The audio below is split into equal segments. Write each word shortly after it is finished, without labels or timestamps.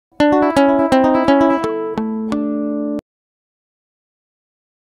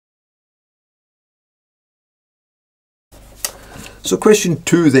So question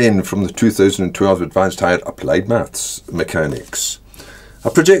 2 then from the 2012 Advanced Higher Applied Maths Mechanics. A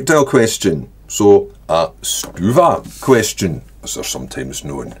projectile question, so a SQA question, as they're sometimes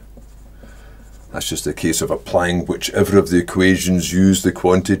known. That's just a case of applying whichever of the equations use the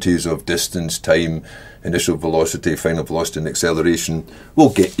quantities of distance, time, initial velocity, final velocity and acceleration will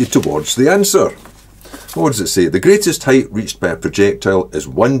get you towards the answer. What does it say? The greatest height reached by a projectile is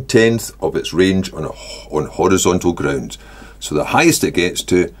 1/10 of its range on horizontal ground. So the highest it gets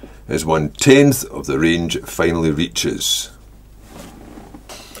to is 1/10 of the range it finally reaches.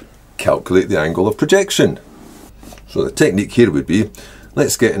 Calculate the angle of projection. So the technique here would be,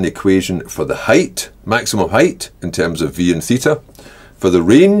 let's get an equation for the height, maximum height in terms of v and theta, for the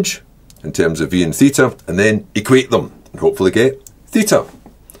range in terms of v and theta, and then equate them and hopefully get theta.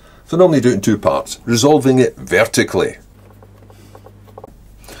 So normally do it in two parts, resolving it vertically.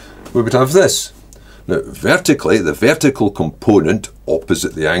 We would have this. Now vertically, the vertical component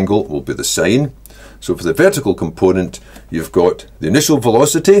opposite the angle will be the sine. So for the vertical component, you've got the initial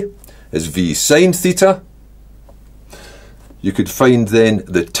velocity is v sine theta. You could find then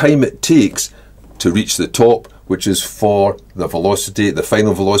the time it takes to reach the top, which is for the velocity, the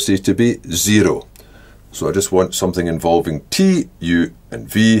final velocity to be 0. So I just want something involving t, u and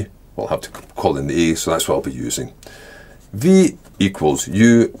v. We'll have to call in the a, so that's what I'll be using. V equals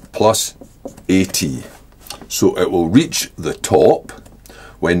u plus at. So it will reach the top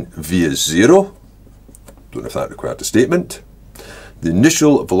when v is 0. Don't know if that required a statement. The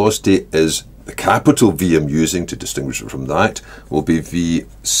initial velocity is the capital V I'm using to distinguish it from that, will be v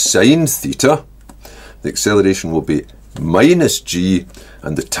sine theta. The acceleration will be minus g,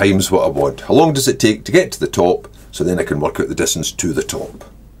 and the time's what I want. How long does it take to get to the top? So then I can work out the distance to the top.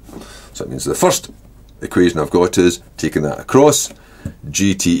 So that means the first equation I've got is taking that across,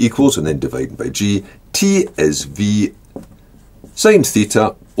 gt equals, and then dividing by g. T is v sine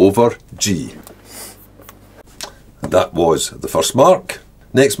theta over g. That was the first mark.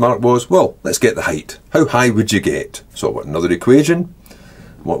 Next mark was, well, let's get the height. How high would you get? So I want another equation.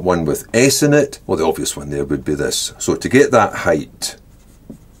 I want one with s in it. Well, the obvious one there would be this. So to get that height,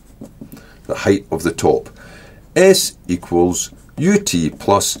 the height of the top, s equals ut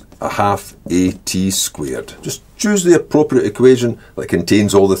plus a half at squared. Just choose the appropriate equation that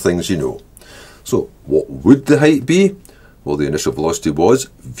contains all the things you know. So what would the height be? Well, the initial velocity was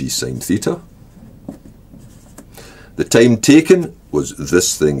v sine theta. The time taken was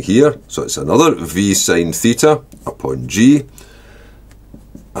this thing here, so it's another v sine theta upon g.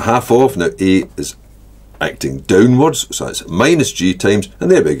 A half of, now a is acting downwards, so it's minus g times, and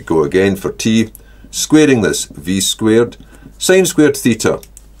there we go again for t, squaring this v squared, sine squared theta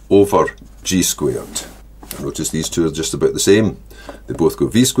over g squared. Notice these two are just about the same. They both go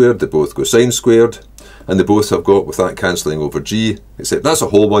v squared, they both go sine squared, and they both have got, with that cancelling over g, except that's a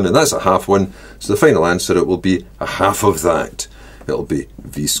whole one and that's a half one, so the final answer, it will be a half of that. It'll be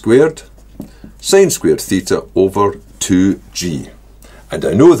v squared sine squared theta over 2g. And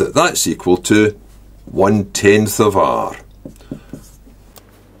I know that that's equal to 1/10 of r.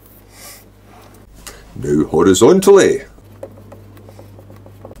 Now horizontally.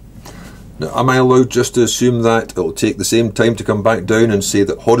 Now am I allowed just to assume that it'll take the same time to come back down and say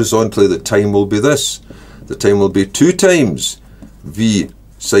that horizontally the time will be this? The time will be 2 times v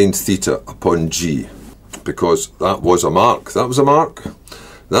sine theta upon g, because that was a mark. That was a mark.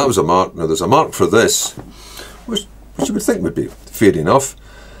 That was a mark. Now there's a mark for this, which you would think would be fair enough.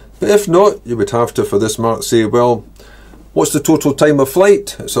 But if not, you would have to, for this mark, say, well, what's the total time of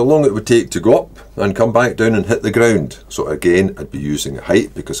flight? It's how long it would take to go up and come back down and hit the ground. So again, I'd be using a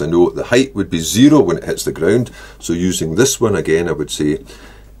height, because I know the height would be 0 when it hits the ground. So using this one again, I would say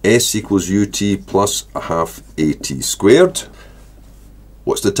s equals ut plus a half at squared.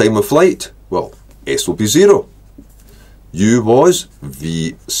 What's the time of flight? Well, s will be 0. U was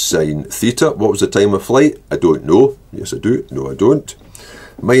v sine theta. What was the time of flight? I don't know. Yes, I do. No, I don't.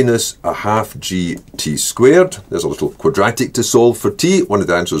 Minus a half gt squared. There's a little quadratic to solve for t. One of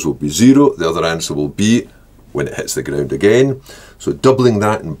the answers will be 0. The other answer will be when it hits the ground again. So doubling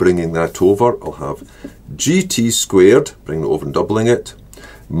that and bringing that over, I'll have gt squared, bringing it over and doubling it,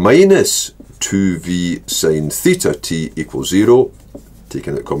 minus 2v sine theta t equals 0,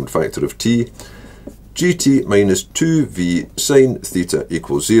 taking the common factor of t, gt minus 2v sine theta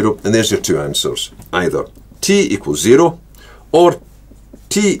equals 0, and there's your two answers. Either t equals 0 or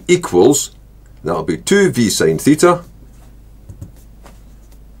t equals, that'll be 2v sine theta,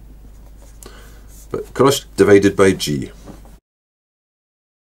 but crushed divided by g.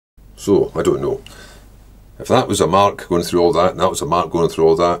 So, I don't know. If that was a mark going through all that, and that was a mark going through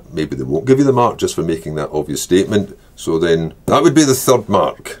all that, maybe they won't give you the mark just for making that obvious statement. So then that would be the third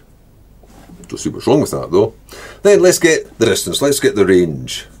mark. Don't see what's wrong with that though. Then let's get the distance, let's get the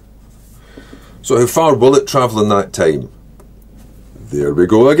range. So how far will it travel in that time? There we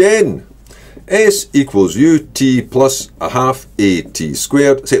go again. S equals ut plus a half at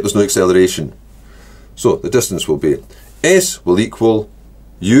squared, except there's no acceleration. So the distance will be S will equal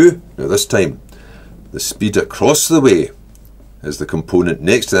u, now this time the speed across the way is the component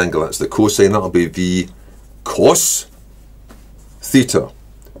next to the angle, that's the cosine, that'll be v cos theta,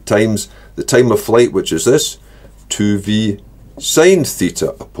 times the time of flight, which is this, 2v sine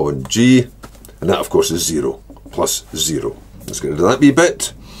theta upon g, and that of course is 0, plus 0. Let's get rid of that wee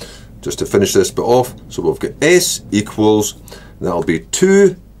bit, just to finish this bit off. So we've got S equals, that'll be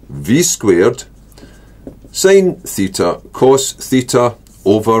 2v squared sine theta cos theta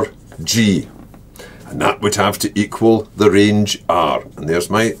over g. And that would have to equal the range r. And there's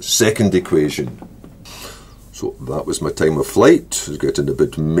my second equation. So that was my time of flight. It's getting a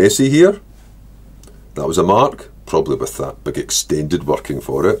bit messy here. That was a mark, probably with that big extended working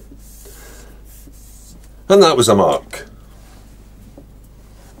for it. And that was a mark.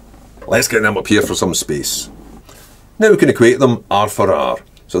 Let's get them up here for some space. Now we can equate them r for r.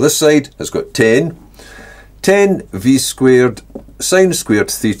 So this side has got 10 v squared sine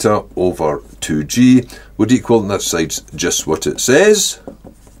squared theta over 2g would equal, and that side's just what it says.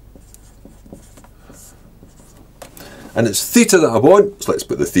 And it's theta that I want, so let's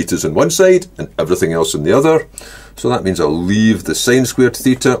put the thetas on one side and everything else on the other. So that means I'll leave the sine squared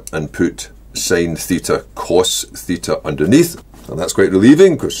theta and put sine theta cos theta underneath. And that's quite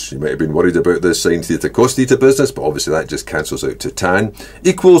relieving, because you might have been worried about this sine theta cos theta business, but obviously that just cancels out to tan.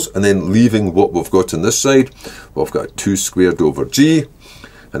 Equals, and then leaving what we've got on this side, we've got a 2 squared over g,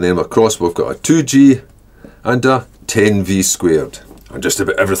 and then across we've got a 2g and a 10v squared. And just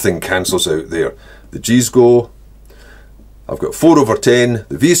about everything cancels out there. The g's go, I've got 4 over 10,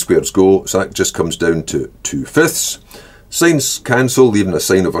 the v squareds go, so that just comes down to 2/5. Sines cancel, leaving a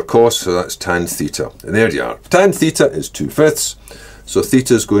sine over cos, so that's tan theta. And there you are. Tan theta is 2/5. So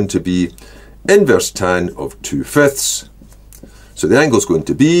theta is going to be inverse tan of 2/5. So the angle is going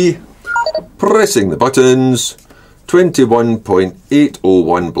to be, pressing the buttons,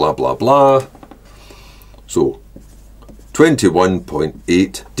 21.801 blah blah blah. So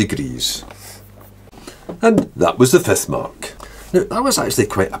 21.8 degrees. And that was the 5th mark. Now, that was actually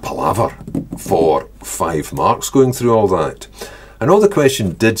quite a palaver for 5 marks going through all that. And all the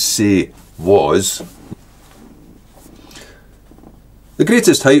question did say was, the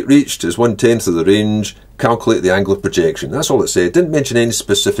greatest height reached is 1/10 of the range, calculate the angle of projection. That's all it said. It didn't mention any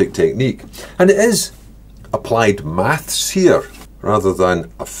specific technique. And it is applied maths here, rather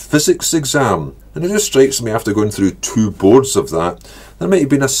than a physics exam. And it just strikes me, after going through 2 boards of that, there might have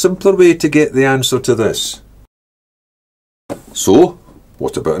been a simpler way to get the answer to this. So,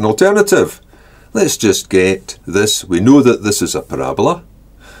 what about an alternative? Let's just get this. We know that this is a parabola.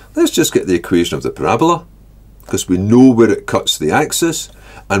 Let's just get the equation of the parabola, because we know where it cuts the axis,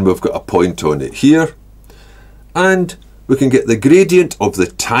 and we've got a point on it here. And we can get the gradient of the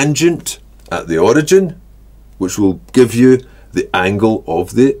tangent at the origin, which will give you the angle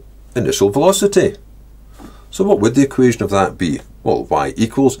of the initial velocity. So what would the equation of that be? Well, y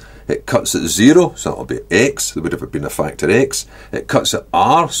equals, it cuts at 0, so that'll be x, there would have been a factor x. It cuts at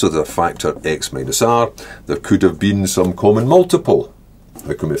r, so there's a factor x minus r. There could have been some common multiple.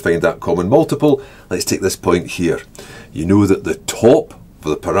 How can we find that common multiple? Let's take this point here. You know that the top of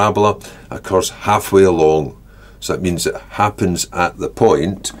the parabola occurs halfway along. So that means it happens at the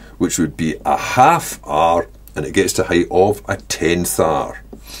point, which would be a half r, and it gets to a height of a 1/10 r.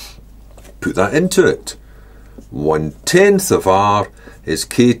 Put that into it. 1/10 of r is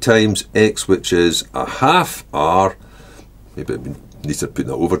k times x, which is a half r. Maybe I need to put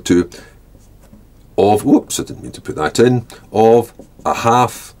that over 2. Of, whoops, I didn't mean to put that in. Of a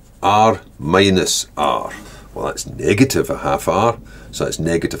half r minus r. Well, that's negative a half r, so that's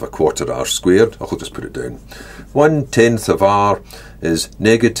negative a quarter r squared. I'll just put it down. 1/10 of r is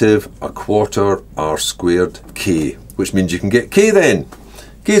negative a quarter r squared k, which means you can get k then.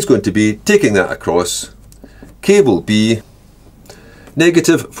 K is going to be, taking that across, k will be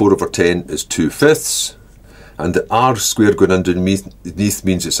negative 4 over 10 is 2/5, and the r squared going underneath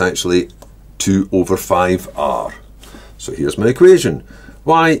means it's actually 2 over 5r. So here's my equation.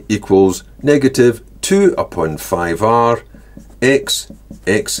 Y equals negative 2 upon 5r x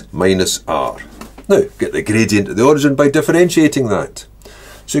minus r. Now, get the gradient at the origin by differentiating that.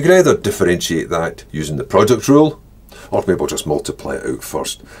 So you can either differentiate that using the product rule, or maybe I'll just multiply it out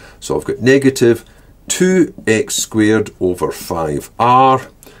first. So I've got negative 2x squared over 5r,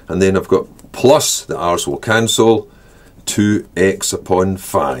 and then I've got plus, the r's will cancel, 2x upon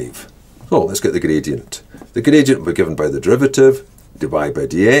 5. So let's get the gradient. The gradient will be given by the derivative, dy by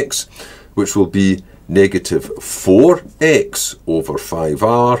dx, which will be negative 4x over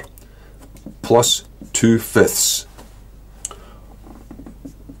 5r plus 2/5.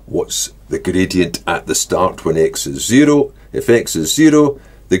 What's the gradient at the start when x is 0? If x is 0,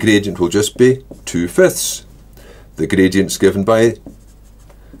 the gradient will just be 2/5. The gradient's given by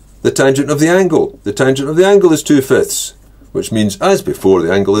the tangent of the angle. The tangent of the angle is 2/5, which means, as before,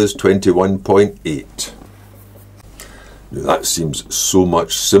 the angle is 21.8. Now that seems so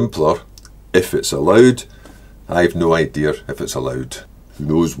much simpler if it's allowed. I've no idea if it's allowed. Who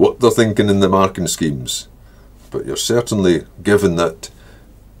knows what they're thinking in the marking schemes. But you're certainly given that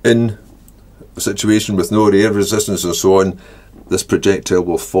in a situation with no air resistance and so on, this projectile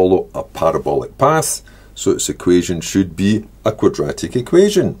will follow a parabolic path, so its equation should be a quadratic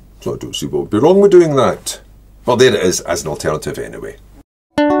equation. So I don't see what would be wrong with doing that. Well, there it is as an alternative anyway.